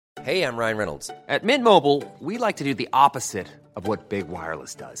Hey, I'm Ryan Reynolds. At Mint Mobile, we like to do the opposite of what Big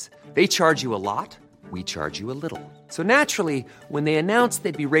Wireless does. They charge you a lot, we charge you a little. So naturally, when they announced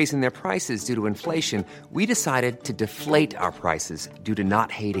they'd be raising their prices due to inflation, we decided to deflate our prices due to not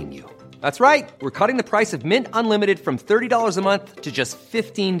hating you. That's right. We're cutting the price of Mint Unlimited from $30 a month to just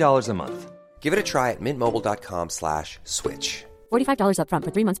 $15 a month. Give it a try at mintmobile.com/switch. $45 up front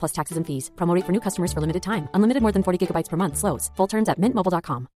for 3 months plus taxes and fees. Promo rate for new customers for limited time. Unlimited more than 40 gigabytes per month. Slows full terms at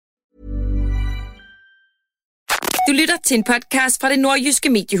mintmobile.com. Du lytter til en podcast fra Det Nordjyske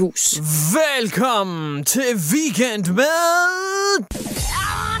Mediehus. Velkommen til Weekend med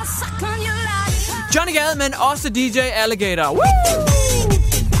Johnny Gade, men også DJ Alligator. Woo!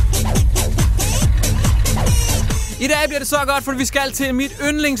 I dag bliver det så godt, for vi skal til mit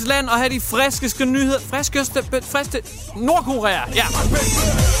yndlingsland og have de friskeste nyheder. Friskeste Nordkorea. Ja.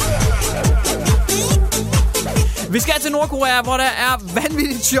 Vi skal til Nordkorea, hvor der er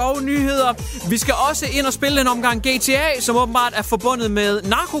vanvittigt sjove nyheder. Vi skal også ind og spille en omgang GTA, som åbenbart er forbundet med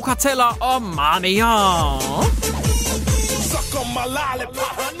narkokarteller og meget mere.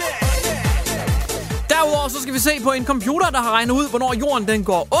 Derudover så skal vi se på en computer, der har regnet ud, hvornår jorden den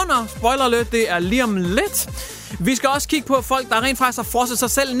går under. Spoiler alert, det er lige om lidt. Vi skal også kigge på folk, der rent faktisk har frosset sig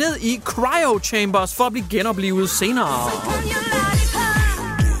selv ned i cryo chambers for at blive genoplevet senere.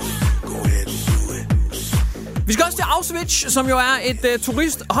 Vi skal også til Auschwitz, som jo er et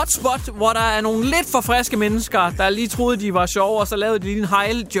turist-hotspot, hvor der er nogle lidt for friske mennesker, der lige troede, de var sjove, og så lavede de en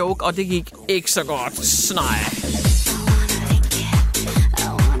hejl-joke, og det gik ikke så godt. Nej.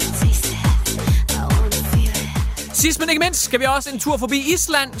 Sidst men ikke mindst skal vi også en tur forbi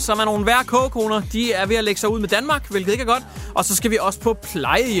Island, som er nogle værre kogekoner. De er ved at lægge sig ud med Danmark, hvilket ikke er godt. Og så skal vi også på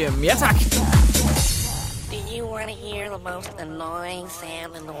plejehjem. Ja, tak.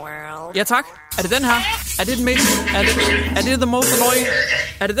 Ja, tak. Er det den her? Er det den mest? Er det the most annoying?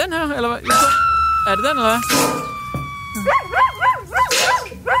 Er det den her, eller hvad? Er det den, eller hvad?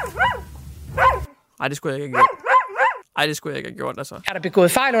 Ej, det skulle jeg ikke have gjort. Altså. Er der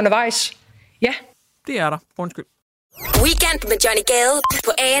begået fejl undervejs? Ja. Det er der. Undskyld. Weekend med Johnny Gade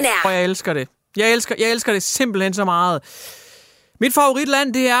på ANR. Og jeg elsker det. Jeg elsker det simpelthen så meget. Mit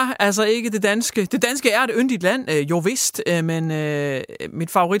favoritland, det er altså ikke det danske. Det danske er et yndigt land, jo vist, men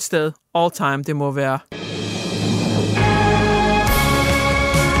mit favoritsted all time, det må være...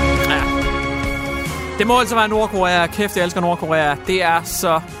 Ja. Det må altså være Nordkorea. Kæft, jeg elsker Nordkorea. Det er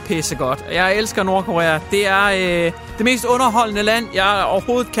så pissegodt. Jeg elsker Nordkorea. Det er det mest underholdende land, jeg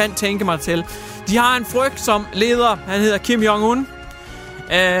overhovedet kan tænke mig til. De har en frygt som leder. Han hedder Kim Jong-un.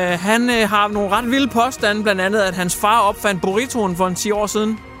 Han har nogle ret vilde påstande, blandt andet, at hans far opfandt burritoen for 10 år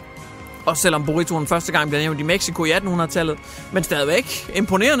siden. Og selvom burritoen første gang blev nævnt i Mexico i 1800-tallet, men stadigvæk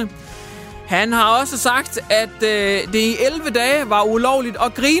imponerende. Han har også sagt, at det i 11 dage var ulovligt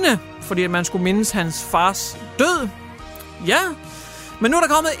at grine, fordi man skulle mindes hans fars død. Ja, men nu er der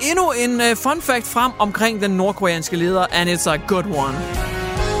kommet endnu en fun fact frem omkring den nordkoreanske leder, and it's a good one.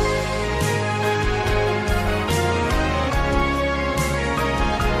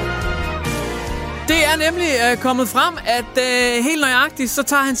 Det er nemlig kommet frem, at helt nøjagtigt, så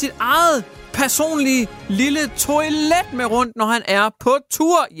tager han sit eget personlige lille toilet med rundt, når han er på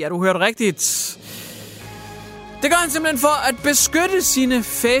tur. Ja, du hørte rigtigt. Det gør han simpelthen for at beskytte sine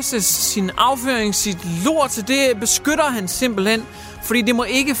fæses, sin afføring, sit lort. Det beskytter han simpelthen, fordi det må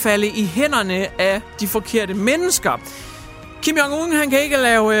ikke falde i hænderne af de forkerte mennesker. Kim Jong-un, han kan ikke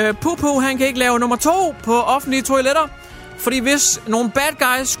lave pupu, han kan ikke lave nummer 2 på offentlige toiletter. Fordi hvis nogle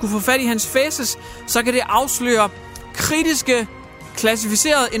bad guys skulle få fat i hans faces, så kan det afsløre kritiske,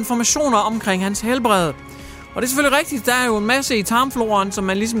 klassificerede informationer omkring hans helbred. Og det er selvfølgelig rigtigt. Der er jo en masse i tarmfloraen, som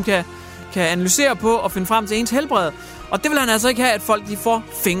man ligesom kan analysere på og finde frem til ens helbred. Og det vil han altså ikke have, at folk de får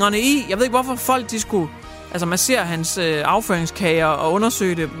fingrene i. Jeg ved ikke, hvorfor folk de skulle massere hans afføringskager og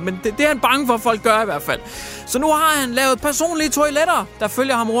undersøge det. Men det er han bange for, at folk gør i hvert fald. Så nu har han lavet personlige toiletter, der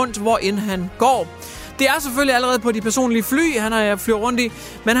følger ham rundt, hvor end han går. Det er selvfølgelig allerede på de personlige fly, han har flyver rundt i,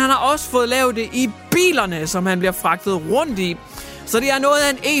 men han har også fået lavet det i bilerne, som han bliver fragtet rundt i. Så det er noget af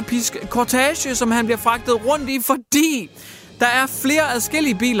en episk kortage, som han bliver fragtet rundt i, fordi der er flere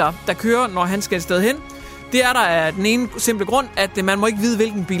adskillige biler, der kører, når han skal et sted hen. Det er der af den ene simple grund, at man må ikke vide,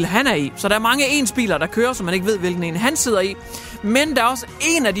 hvilken bil han er i. Så der er mange ens biler, der kører, så man ikke ved, hvilken en han sidder i. Men der er også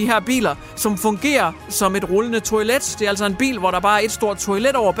en af de her biler, som fungerer som et rullende toilet. Det er altså en bil, hvor der bare er et stort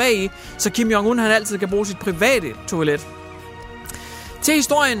toilet over bag i, så Kim Jong-un han altid kan bruge sit private toilet. Til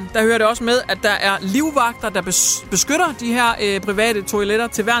historien, der hører det også med, at der er livvagter, der beskytter de her private toiletter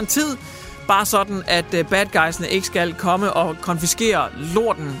til hver en tid. Bare sådan, at bad guysene ikke skal komme og konfiskere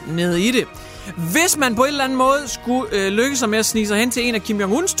lorten nede i det. Hvis man på en eller anden måde skulle lykkes sig med at snige sig hen til en af Kim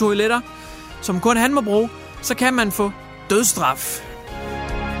Jong-uns toiletter, som kun han må bruge, så kan man få dødsstraf.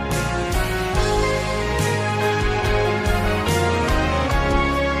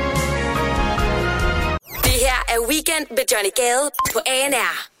 Det her er Weekend med Johnny Gade på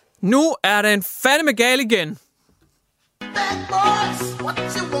ANR. Nu er den fandeme gal igen.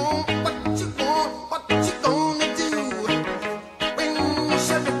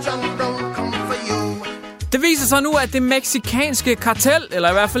 Det viser sig nu, at det mexikanske kartel, eller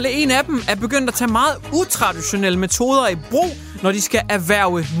i hvert fald en af dem, er begyndt at tage meget utraditionelle metoder i brug, når de skal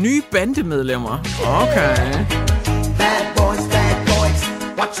erhverve nye bandemedlemmer. Okay. Bad boys,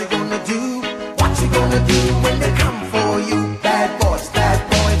 what you gonna do? What you gonna do when they come for you? Bad boys,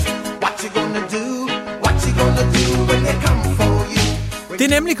 what you gonna do? What you gonna do when they come for you?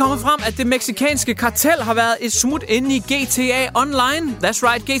 Det er nemlig kommet frem, at det mexikanske kartel har været et smut inde i GTA Online. That's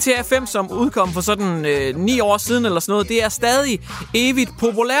right, GTA 5, som udkom for sådan 9 år siden eller sådan noget, det er stadig evigt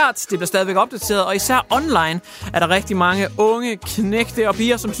populært. Det bliver stadigvæk opdateret, og især online er der rigtig mange unge knægte og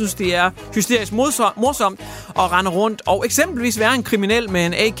piger, som synes, det er hysterisk morsomt at rende rundt og eksempelvis være en kriminel med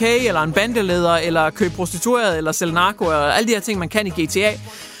en AK eller en bandeleder eller købe prostitueret eller sælge narko og alle de her ting, man kan i GTA.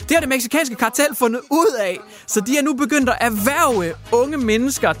 Det har det mexikanske kartel fundet ud af, så de er nu begyndt at erhverve unge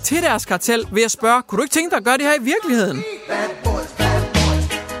mennesker til deres kartel ved at spørge, kunne du ikke tænke dig at gøre det her i virkeligheden? Bad boys,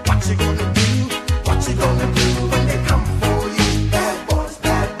 what you gonna do? What you gonna do when they come for you? Bad boys,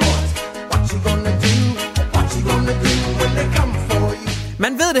 what you gonna do? What you gonna do when they come for you?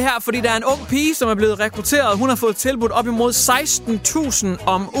 Man ved det her, fordi der er en ung pige, som er blevet rekrutteret. Hun har fået tilbudt op imod 16.000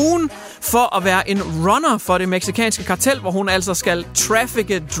 om ugen for at være en runner for det mexikanske kartel, hvor hun altså skal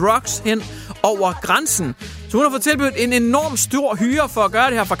trafficke drugs hen over grænsen. Så hun har fået tilbudt en enorm stor hyre for at gøre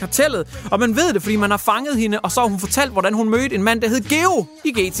det her for kartellet. Og man ved det, fordi man har fanget hende, og så har hun fortalt, hvordan hun mødte en mand, der hed Geo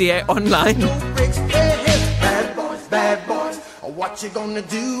i GTA Online. Bad boys, what you gonna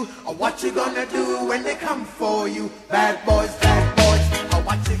do? What you gonna do when they come for you? Bad boys,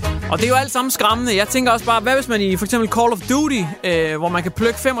 what you gonna do? Og det er jo alt sammen skræmmende. Jeg tænker også bare, hvad hvis man i for eksempel Call of Duty, hvor man kan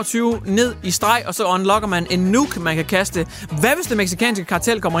plukke 25 ned i streg, og så unlocker man en nuke, man kan kaste. Hvad hvis det mexikanske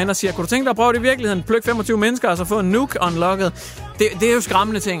kartel kommer ind og siger, kunne du tænke dig at prøve det i virkeligheden? Plukke 25 mennesker, og så få en nuke unlocket. Det er jo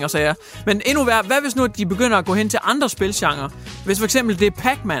skræmmende ting at sige. Men endnu værre, hvad hvis nu de begynder at gå hen til andre spilgenre? Hvis for eksempel det er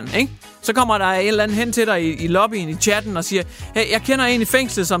Pac-Man, ikke? Så kommer der en eller anden hen til dig i lobbyen, i chatten, og siger, hey, jeg kender en i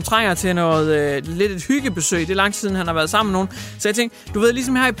fængslet, som trænger til noget lidt et hyggebesøg. Det er lang tid siden, han har været sammen med nogen. Så jeg tænkte, du ved,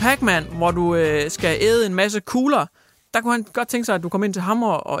 ligesom her i Pac-Man, hvor du skal æde en masse kugler, der kunne han godt tænke sig, at du kom ind til ham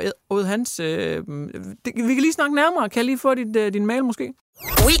og æde hans... vi kan lige snakke nærmere. Kan jeg lige få din mail, måske?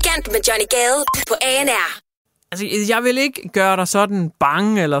 Weekend med Johnny Gade på ANR. Altså, jeg vil ikke gøre dig sådan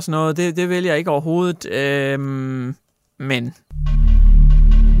bange eller sådan noget. Det vil jeg ikke overhovedet. Men...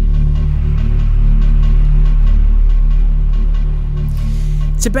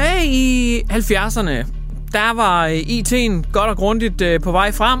 Tilbage i 70'erne, der var IT'en godt og grundigt på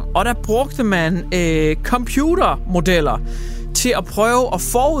vej frem, og der brugte man computermodeller til at prøve at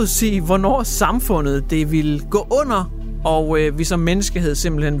forudsige, hvornår samfundet det ville gå under, og vi som menneskehed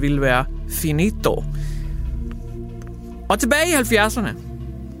simpelthen ville være finito. Og tilbage i 70'erne,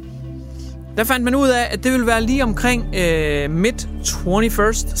 der fandt man ud af, at det ville være lige omkring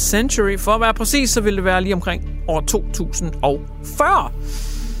mid-21st century. For at være præcis, så ville det være lige omkring år 2040.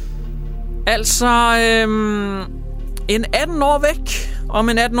 Altså en 18 år væk, om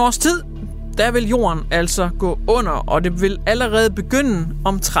en 18 års tid, der vil jorden altså gå under, og det vil allerede begynde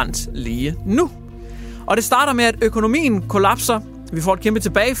omtrent lige nu. Og det starter med, at økonomien kollapser, vi får et kæmpe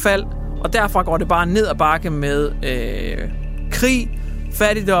tilbagefald, og derfra går det bare ned ad bakke med krig,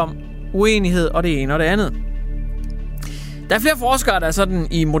 fattigdom, uenighed og det ene og det andet. Der er flere forskere, der sådan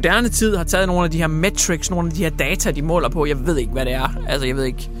i moderne tid har taget nogle af de her metrics, nogle af de her data, de måler på. Jeg ved ikke, hvad det er. Altså, jeg ved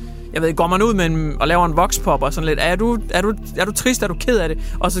ikke, går man ud med og laver en voxpop og sådan lidt, er du trist, er du ked af det?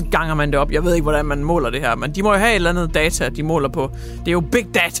 Og så ganger man det op. Jeg ved ikke, hvordan man måler det her, men de må jo have et eller andet data, de måler på. Det er jo big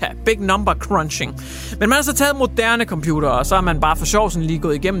data, big number crunching. Men man har så taget moderne computere, og så har man bare for sjov sådan lige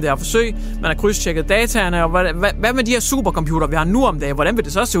gået igennem det her forsøg. Man har krydstjekket dataerne, og hvad med de her supercomputere, vi har nu om dagen? Hvordan vil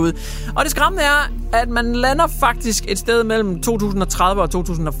det så se ud? Og det skræmmende er, at man lander faktisk et sted mellem 2030 og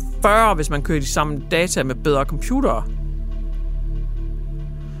 2040, hvis man kører de samme data med bedre computere.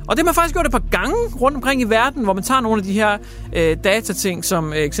 Og det har man faktisk gjort et par gange rundt omkring i verden, hvor man tager nogle af de her datating,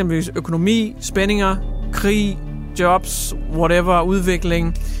 som eksempelvis økonomi, spændinger, krig, jobs, whatever,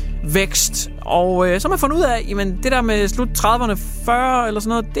 udvikling, vækst. Og så har man fundet ud af, jamen det der med slut 30'erne, 40 eller sådan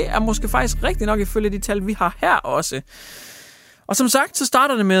noget, det er måske faktisk rigtigt nok ifølge de tal, vi har her også. Og som sagt, så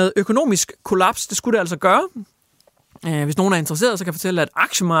starter det med økonomisk kollaps. Det skulle det altså gøre. Hvis nogen er interesseret, så kan jeg fortælle, at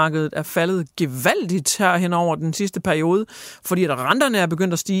aktiemarkedet er faldet gevaldigt her hen over den sidste periode, fordi at renterne er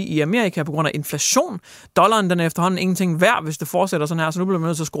begyndt at stige i Amerika på grund af inflation. Dollaren den er efterhånden ingenting værd, hvis det fortsætter sådan her, så nu bliver man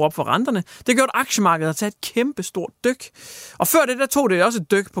nødt til at skrue op for renterne. Det gjorde aktiemarkedet at tage et kæmpe stort dyk. Og før det, der tog det også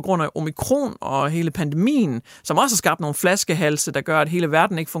et dyk på grund af omikron og hele pandemien, som også har skabt nogle flaskehalse, der gør, at hele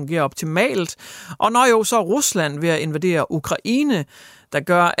verden ikke fungerer optimalt. Og når jo så er Rusland ved at invadere Ukraine, der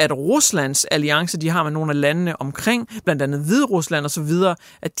gør, at Ruslands alliance, de har med nogle af landene omkring, blandt andet Hviderusland og så videre,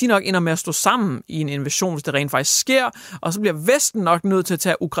 at de nok ender med at stå sammen i en invasion, hvis det rent faktisk sker, og så bliver Vesten nok nødt til at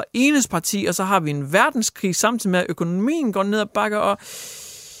tage Ukraines parti, og så har vi en verdenskrig, samtidig med, at økonomien går ned og bakker, og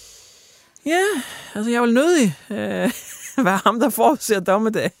ja, altså jeg vil nødig være ham, der forudser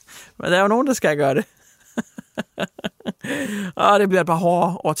Dommedag, men der er jo nogen, der skal gøre det. Og det bliver et par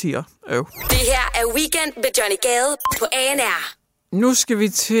hårde årtier. Det her er Weekend med Johnny Gade på ANR. Nu skal vi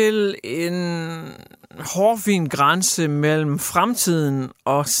til en hårfin grænse mellem fremtiden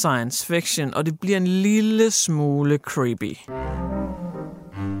og science fiction, og det bliver en lille smule creepy.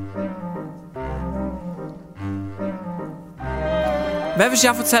 Hvad hvis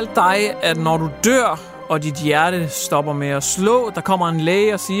jeg fortalte dig, at når du dør, og dit hjerte stopper med at slå, der kommer en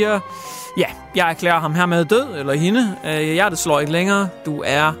læge og siger, ja, jeg erklærer ham hermed død, eller hende. Hjertet slår ikke længere. Du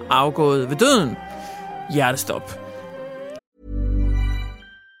er afgået ved døden. Hjertestop.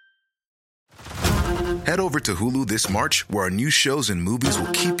 Head over to Hulu this March, where our new shows and movies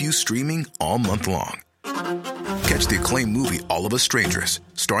will keep you streaming all month long. Catch the acclaimed movie All of Us Strangers,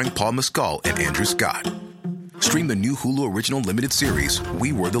 starring Paul Mescal and Andrew Scott. Stream the new Hulu original limited series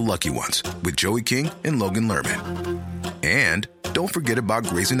We Were the Lucky Ones with Joey King and Logan Lerman. And don't forget about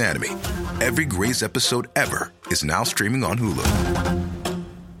Grey's Anatomy. Every Grey's episode ever is now streaming on Hulu.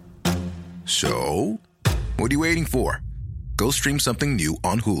 So, what are you waiting for? Go stream something new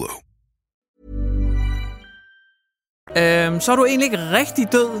on Hulu. Så er du egentlig ikke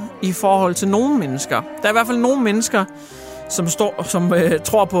rigtig død i forhold til nogle mennesker. Der er i hvert fald nogle mennesker, som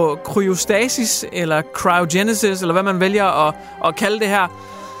tror på kryostasis eller cryogenesis, eller hvad man vælger at kalde det her.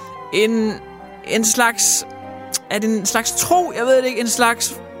 En slags... Er det en slags tro? Jeg ved det ikke.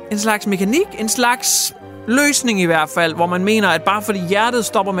 En slags mekanik? En slags løsning i hvert fald, hvor man mener, at bare fordi hjertet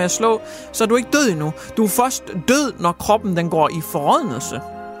stopper med at slå, så er du ikke død endnu. Du er først død, når kroppen den går i forrådnelse.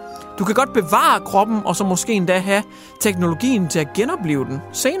 Du kan godt bevare kroppen, og så måske endda have teknologien til at genopleve den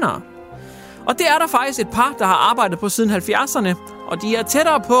senere. Og det er der faktisk et par, der har arbejdet på siden 70'erne, og de er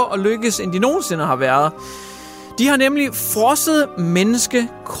tættere på at lykkes, end de nogensinde har været. De har nemlig frosset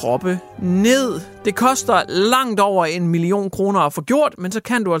menneskekroppe ned. Det koster langt over 1 million kroner at få gjort, men så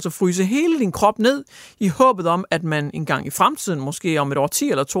kan du altså fryse hele din krop ned i håbet om, at man engang i fremtiden, måske om et årti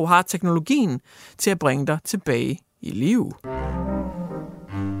eller to, har teknologien til at bringe dig tilbage i live.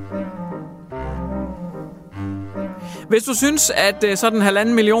 Hvis du synes, at sådan 1,5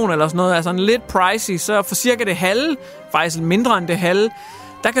 million eller sådan noget er sådan lidt pricey, så for cirka det halve, faktisk mindre end det halve,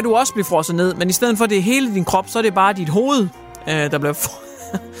 der kan du også blive frosset ned. Men i stedet for det hele din krop, så er det bare dit hoved, der bliver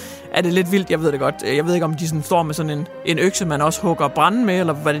Er det lidt vildt? Jeg ved det godt. Jeg ved ikke, om de sådan står med sådan en økse, man også hugger brænde med,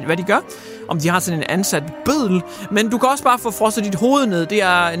 eller hvad de gør. Om de har sådan en ansat bøddel. Men du kan også bare få frosset dit hoved ned. Det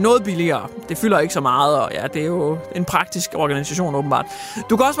er noget billigere. Det fylder ikke så meget, og ja, det er jo en praktisk organisation åbenbart.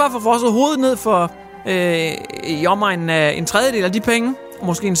 Du kan også bare få frosset hovedet ned for i omegnen af en tredjedel af de penge.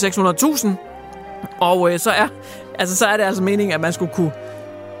 Måske en 600.000. Og så er det altså meningen, at man skulle kunne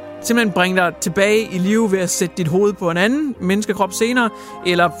simpelthen bringe dig tilbage i live ved at sætte dit hoved på en anden menneskekrop senere,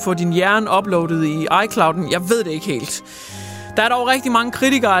 eller få din hjerne uploadet i iClouden. Jeg ved det ikke helt. Der er dog rigtig mange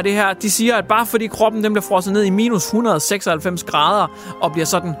kritikere af det her. De siger, at bare fordi kroppen den bliver frosset ned i minus 196 grader og bliver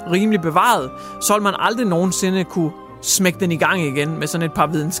sådan rimelig bevaret, så vil man aldrig nogensinde kunne smække den i gang igen med sådan et par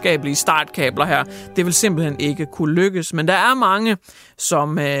videnskabelige startkabler her. Det vil simpelthen ikke kunne lykkes. Men der er mange,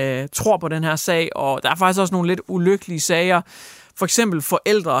 som tror på den her sag, og der er faktisk også nogle lidt ulykkelige sager. For eksempel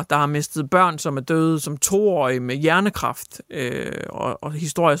forældre, der har mistet børn, som er døde som 2-årige med hjernekræft, og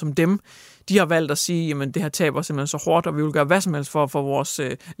historier som dem. De har valgt at sige, at det her tab var simpelthen så hårdt, og vi vil gøre hvad som helst for at få vores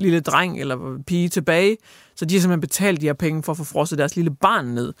lille dreng eller pige tilbage. Så de har simpelthen betalt de her penge for at få frosset deres lille barn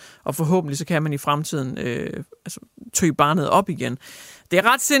ned, og forhåbentlig så kan man i fremtiden tøge barnet op igen. Det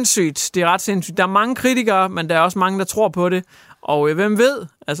er ret sindssygt. Der er mange kritikere, men der er også mange, der tror på det. Og hvem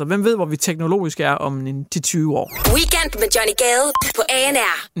ved, hvor vi teknologisk er om 10-20 år. Weekend med Johnny Gade på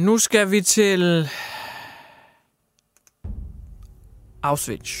ANR. Nu skal vi til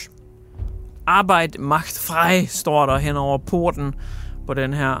Auschwitz. Arbejd macht frei, står der hen over porten på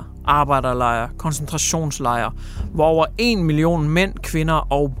den her arbejderlejr, koncentrationslejr, hvor over 1 million mænd, kvinder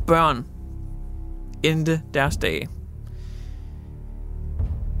og børn endte deres dage.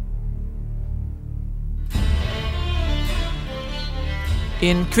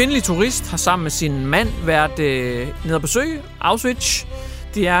 En kvindelig turist har sammen med sin mand været nede at besøge Auschwitz.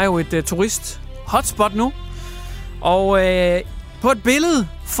 Det er jo et turist-hotspot nu. Og på et billede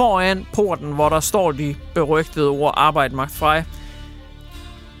foran porten, hvor der står de berygtede ord arbejde, magt, frej,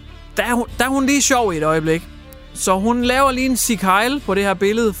 der er hun lige sjov i et øjeblik. Så hun laver lige en Sieg Heil på det her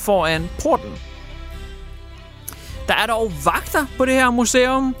billede foran porten. Der er dog vagter på det her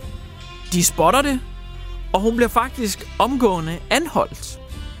museum. De spotter det, og hun bliver faktisk omgående anholdt.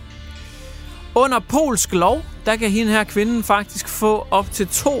 Under polsk lov, der kan hende her kvinden faktisk få op til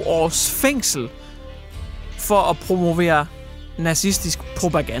 2 års fængsel for at promovere nazistisk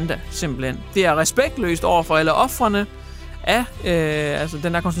propaganda, simpelthen. Det er respektløst over for alle ofrene af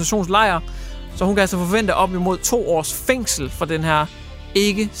den der koncentrationslejr, så hun kan altså forvente op imod 2 års fængsel for den her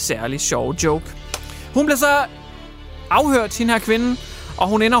ikke særlig sjove joke. Hun bliver så afhørt, hende her kvinde, og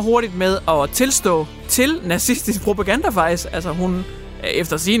hun ender hurtigt med at tilstå til nazistisk propaganda faktisk. Altså hun,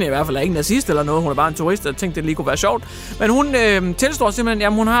 efter sigende i hvert fald, er ikke nazist eller noget. Hun er bare en turist, og tænkte, det lige kunne være sjovt. Men hun tilstår simpelthen,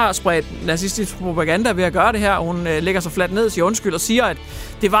 at hun har spredt nazistisk propaganda ved at gøre det her. Hun lægger sig fladt ned, siger undskyld og siger, at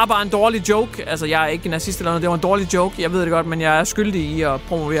det var bare en dårlig joke. Altså, jeg er ikke nazist eller noget. Det var en dårlig joke. Jeg ved det godt, men jeg er skyldig i at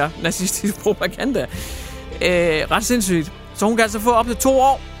promovere nazistisk propaganda. Ret sindssygt. Så hun kan altså få op til 2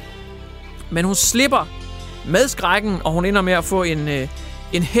 år. Men hun slipper med skrækken, og hun ender med at få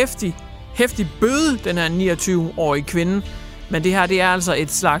en heftig bøde, den her 29-årige kvinde. Men det her, det er altså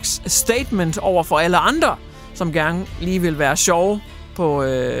et slags statement over for alle andre, som gerne lige vil være sjove på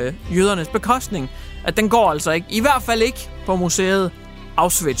jødernes bekostning. At den går altså ikke. I hvert fald ikke på museet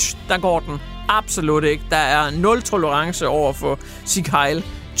Auschwitz. Der går den absolut ikke. Der er 0 tolerance over for Sieg Heil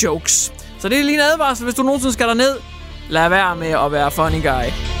jokes. Så det er lige en advarsel, hvis du nogensinde skal derned. Lad være med at være funny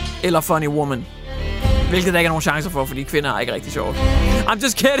guy. Eller funny woman. Hvilket der ikke er nogen chancer for, fordi kvinder er ikke rigtig sjove. I'm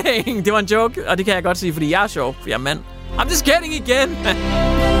just kidding. Det var en joke, og det kan jeg godt sige, fordi jeg er sjov, for jeg er mand. I'm just kidding igen. Det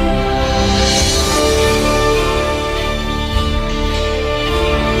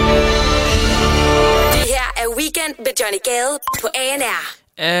her er Weekend med Johnny Gade på ANR.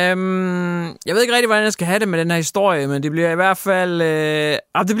 Jeg ved ikke rigtig, hvordan jeg skal have det med den her historie, men det bliver i hvert fald...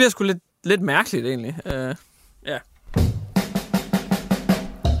 det bliver sgu lidt mærkeligt, egentlig. Ja.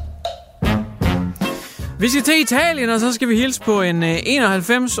 Vi skal til Italien, og så skal vi hilse på en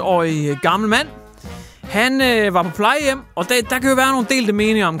 91-årig gammel mand. Han var på plejehjem, og der kan jo være nogle delte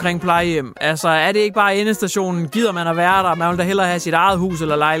meninger omkring plejehjem. Altså, er det ikke bare endestationen? Gider man at være der? Man vil da hellere have sit eget hus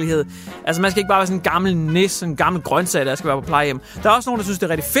eller lejlighed. Altså, man skal ikke bare være sådan en gammel nis, en gammel grøntsag, der skal være på plejehjem. Der er også nogen, der synes, det er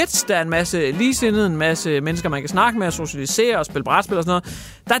rigtig fedt. Der er en masse ligesindede, en masse mennesker, man kan snakke med og socialisere og spille brætspil og sådan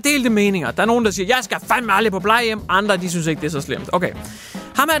noget. Der er delte meninger. Der er nogen, der siger, jeg skal fandme aldrig på plejehjem. Andre, de synes ikke, det er så slemt. Okay.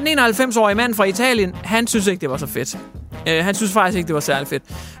 Ham er den 91-årige mand fra Italien. Han synes ikke, det var så fedt. Han synes faktisk ikke, det var særlig fedt.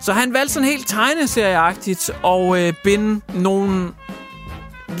 Så han valgte sådan helt tegneserieagtigt at binde nogle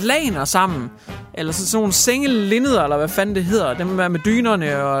laner sammen. Eller sådan nogle sengelinneder, eller hvad fanden det hedder. Dem med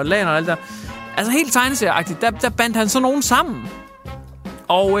dynerne og laner og alt der. Altså helt tegneserieagtigt. Der bandt han så nogen sammen.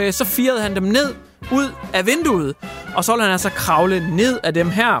 Og så firede han dem ned ud af vinduet. Og så ville han altså kravle ned af dem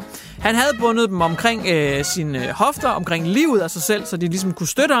her. Han havde bundet dem omkring sine hofter, omkring livet af sig selv, så de ligesom kunne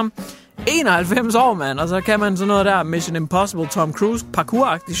støtte ham. 91 år, mand, og så kan man sådan noget der Mission Impossible, Tom Cruise,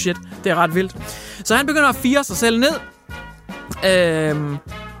 parkour-agtigt shit. Det er ret vildt. Så han begynder at fire sig selv ned.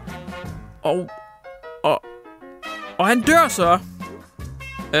 Og han dør så.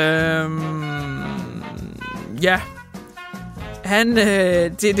 Ja.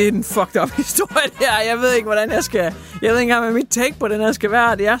 Det er en fucked up historie der. Jeg ved ikke, hvordan jeg skal... Jeg ved ikke engang, hvad mit take på den her skal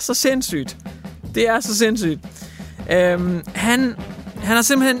være. Det er så sindssygt. Han har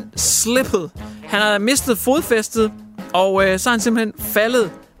simpelthen slippet. Han har mistet fodfæstet, og så er han simpelthen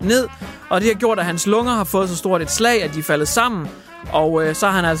faldet ned. Og det har gjort, at hans lunger har fået så stort et slag, at de er faldet sammen. Og så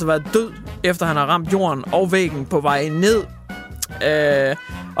har han altså været død, efter han har ramt jorden og væggen på vej ned.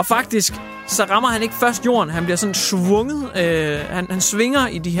 Og faktisk... så rammer han ikke først jorden. Han bliver sådan svunget. Han svinger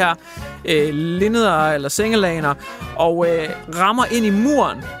i de her linneder eller sengelaner og rammer ind i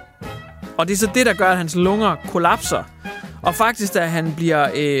muren. Og det er så det, der gør, at hans lunger kollapser. Og faktisk, da han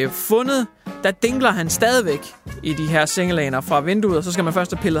bliver fundet, der dingler han stadigvæk i de her sengelaner fra vinduet. Og så skal man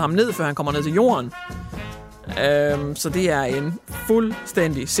først have pillet ham ned, før han kommer ned til jorden. Så det er en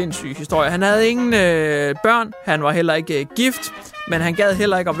fuldstændig sindssyg historie. Han havde ingen børn. Han var heller ikke gift. Men han gad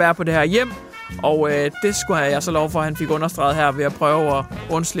heller ikke at være på det her hjem. Og det skulle jeg så lov for, at han fik understreget her ved at prøve at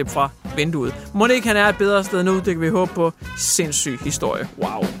undslippe fra vinduet. Må det ikke, han er et bedre sted nu? Det kan vi håbe på. Sindssyg historie.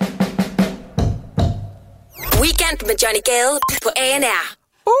 Wow. Weekend med Johnny Gade på ANR.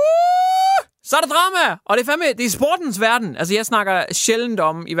 Så er der drama, og det er sportens verden. Altså, jeg snakker sjældent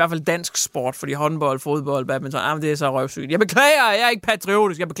om, i hvert fald dansk sport, fordi håndbold, fodbold, badminton, det er så røvsygt. Jeg beklager, jeg er ikke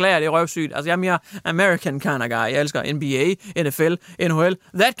patriotisk, jeg beklager, det er røvsygt. Altså, jeg er mere American kind of guy. Jeg elsker NBA, NFL, NHL,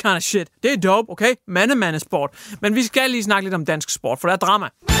 that kind of shit. Det er dope, okay? Mandesport. Men vi skal lige snakke lidt om dansk sport, for der er drama.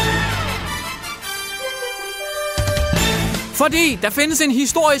 Fordi der findes en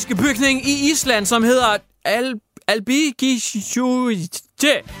historisk bygning i Island, som hedder Albygishujte.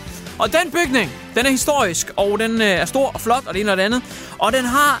 Og den bygning, den er historisk, og den er stor og flot, og det ene og det andet. Og den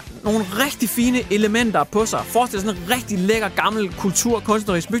har nogle rigtig fine elementer på sig. Forestil dig sådan en rigtig lækker, gammel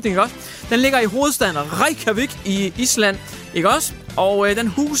kunstnerisk bygning, ikke også? Den ligger i hovedstaden Reykjavik i Island, ikke også? Og den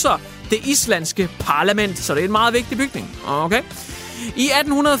huser det islandske parlament, så det er en meget vigtig bygning, okay? I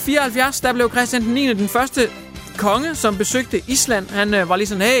 1874, der blev Christian den 9. den første konge, som besøgte Island. Han var lige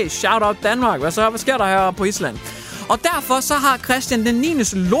sådan, hey, shout out Danmark, hvad sker der her på Island? Og derfor så har Christian den 9.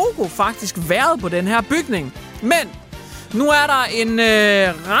 logo faktisk været på den her bygning. Men nu er der en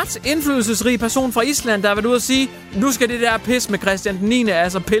ret indflydelsesrig person fra Island, der har været ude at sige, nu skal det der pis med Christian den 9.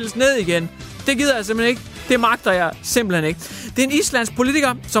 altså pilles ned igen. Det gider jeg simpelthen ikke. Det magter jeg simpelthen ikke. Det er en islandsk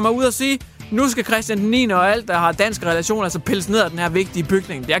politiker, som er ude at sige, nu skal Christian den 9. og alt, der har danske relationer, altså pilles ned af den her vigtige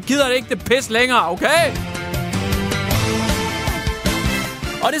bygning. Jeg gider det ikke, det pis længere, okay?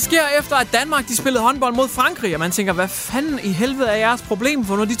 Og det sker efter, at Danmark de spillede håndbold mod Frankrig, og man tænker, hvad fanden i helvede er jeres problem,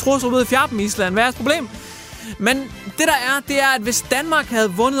 for når de tror så ud i fjerpen i Island, hvad er jeres problem? Men det det er, at hvis Danmark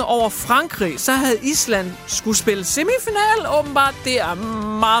havde vundet over Frankrig, så havde Island skulle spille semifinal, åbenbart. Det er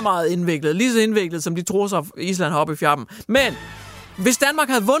meget, meget indviklet. Lige så indviklet, som de tror så Island har oppe i fjerpen. Men hvis Danmark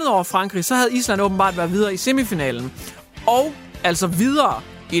havde vundet over Frankrig, så havde Island åbenbart været videre i semifinalen. Og altså videre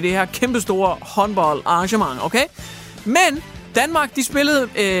i det her kæmpestore håndboldarrangement, okay? Men Danmark, de spillede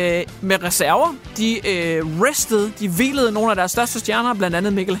med reserver. De de hvilede nogle af deres største stjerner, blandt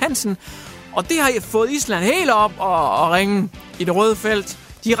andet Mikkel Hansen. Og det har fået Island helt op og ringe i det røde felt.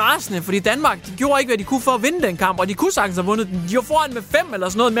 De er rasende, fordi Danmark, de gjorde ikke, hvad de kunne for at vinde den kamp. Og de kunne sagtens have vundet den. De var foran med 5 eller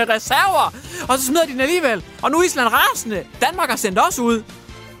sådan noget med reserver. Og så smider de den alligevel. Og nu er Island rasende. Danmark har sendt os ud.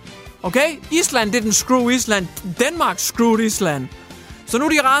 Okay? Island didn't screw Island. Danmark screwed Island. Så nu er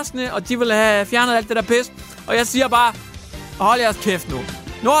de rasende, og de vil have fjernet alt det der pis. Og jeg siger bare, hold jeres kæft nu.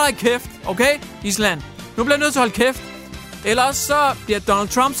 Nu holder I kæft, okay? Island. Nu bliver jeg nødt til at holde kæft. Ellers så bliver Donald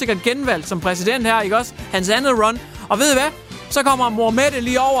Trump sikkert genvalgt som præsident her, ikke også? Hans andet run. Og ved I hvad? Så kommer Mohammed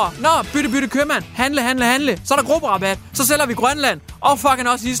lige over. Nå, bytte købmand. Handle. Så er der grupperabat. Så sælger vi Grønland. Og fucking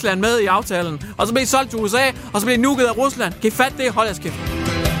også Island med i aftalen. Og så bliver I solgt til USA. Og så bliver I nuket af Rusland. Kan I fatte det? Hold jeres kæft.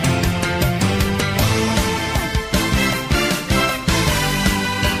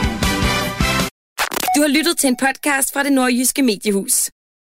 Du har lyttet til en podcast fra Det Nordjyske Mediehus.